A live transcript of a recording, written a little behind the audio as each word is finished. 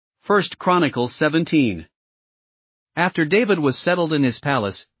1 Chronicles 17. After David was settled in his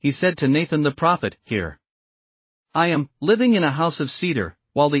palace, he said to Nathan the prophet, "Here I am, living in a house of cedar,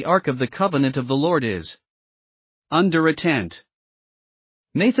 while the ark of the covenant of the Lord is under a tent."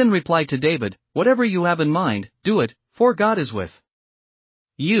 Nathan replied to David, "Whatever you have in mind, do it, for God is with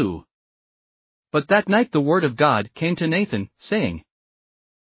you." But that night the word of God came to Nathan, saying,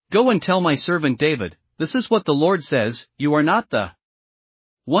 "Go and tell my servant David, this is what the Lord says, you are not the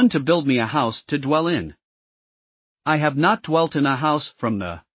one to build me a house to dwell in. I have not dwelt in a house from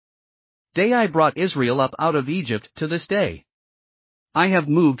the day I brought Israel up out of Egypt to this day. I have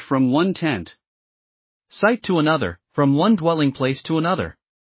moved from one tent site to another, from one dwelling place to another.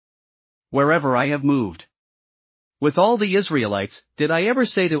 Wherever I have moved with all the Israelites, did I ever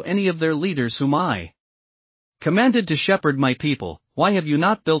say to any of their leaders whom I commanded to shepherd my people, why have you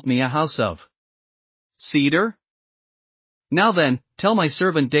not built me a house of cedar? Now then, tell my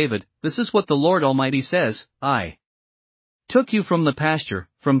servant David, this is what the Lord Almighty says, I took you from the pasture,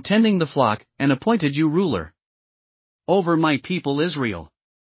 from tending the flock, and appointed you ruler over my people Israel.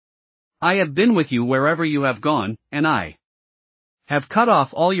 I have been with you wherever you have gone, and I have cut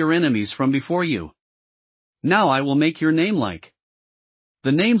off all your enemies from before you. Now I will make your name like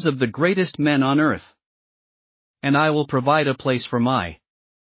the names of the greatest men on earth. And I will provide a place for my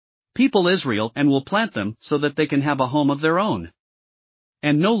people Israel and will plant them so that they can have a home of their own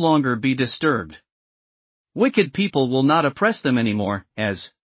and no longer be disturbed. Wicked people will not oppress them anymore,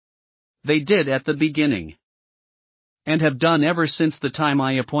 as they did at the beginning and have done ever since the time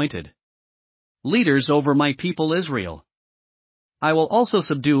I appointed leaders over my people Israel. I will also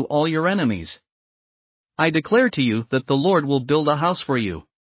subdue all your enemies. I declare to you that the Lord will build a house for you.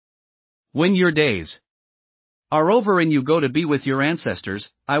 When your days are over and you go to be with your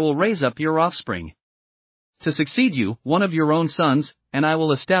ancestors, I will raise up your offspring to succeed you, one of your own sons, and I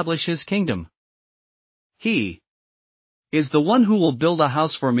will establish his kingdom. He is the one who will build a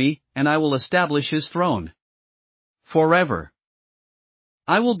house for me, and I will establish his throne forever.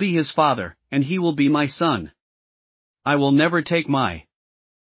 I will be his father, and he will be my son. I will never take my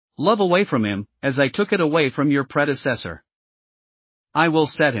love away from him, as I took it away from your predecessor. I will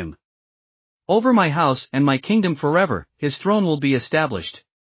set him over my house and my kingdom forever, his throne will be established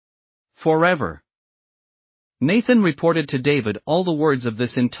forever." Nathan reported to David all the words of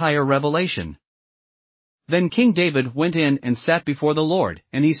this entire revelation. Then King David went in and sat before the Lord,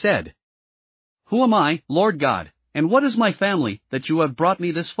 and he said, "Who am I, Lord God, and what is my family, that you have brought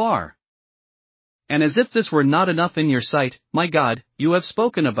me this far? And as if this were not enough in your sight, my God, you have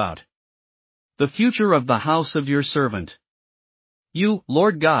spoken about the future of the house of your servant. You,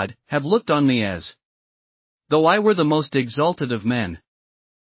 Lord God, have looked on me as though I were the most exalted of men.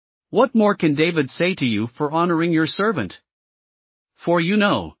 What more can David say to you for honoring your servant? For you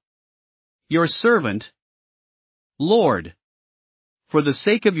know your servant, Lord. For the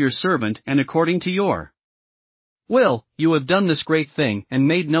sake of your servant and according to your will, you have done this great thing and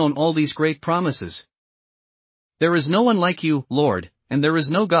made known all these great promises. There is no one like you, Lord, and there is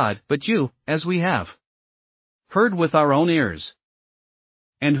no God but you, as we have heard with our own ears.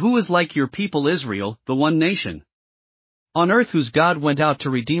 And who is like your people Israel, the one nation on earth whose God went out to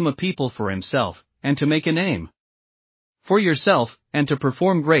redeem a people for himself, and to make a name for yourself, and to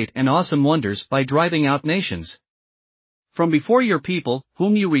perform great and awesome wonders by driving out nations from before your people,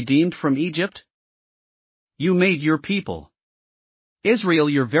 whom you redeemed from Egypt? You made your people Israel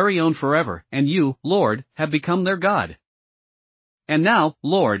your very own forever, and you, Lord, have become their God. And now,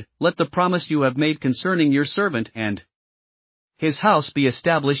 Lord, let the promise you have made concerning your servant and his house be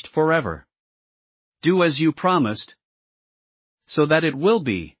established forever. Do as you promised, so that it will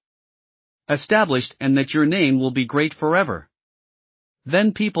be established and that your name will be great forever.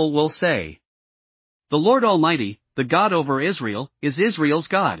 Then people will say, the Lord Almighty, the God over Israel, is Israel's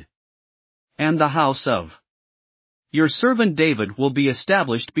God. And the house of your servant David will be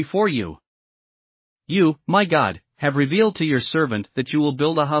established before you. You, my God, have revealed to your servant that you will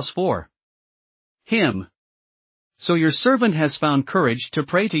build a house for him. So your servant has found courage to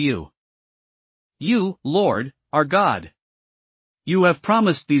pray to you. You, Lord, are God. You have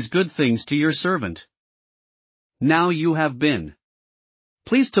promised these good things to your servant. Now you have been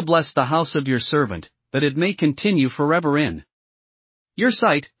pleased to bless the house of your servant, that it may continue forever in your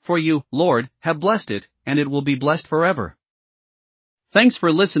sight, for you, Lord, have blessed it, and it will be blessed forever. Thanks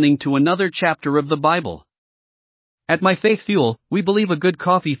for listening to another chapter of the Bible. At My Faith Fuel, we believe a good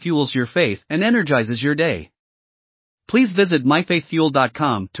coffee fuels your faith and energizes your day. Please visit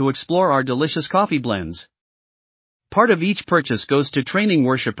myfaithfuel.com to explore our delicious coffee blends. Part of each purchase goes to training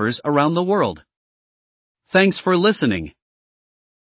worshipers around the world. Thanks for listening.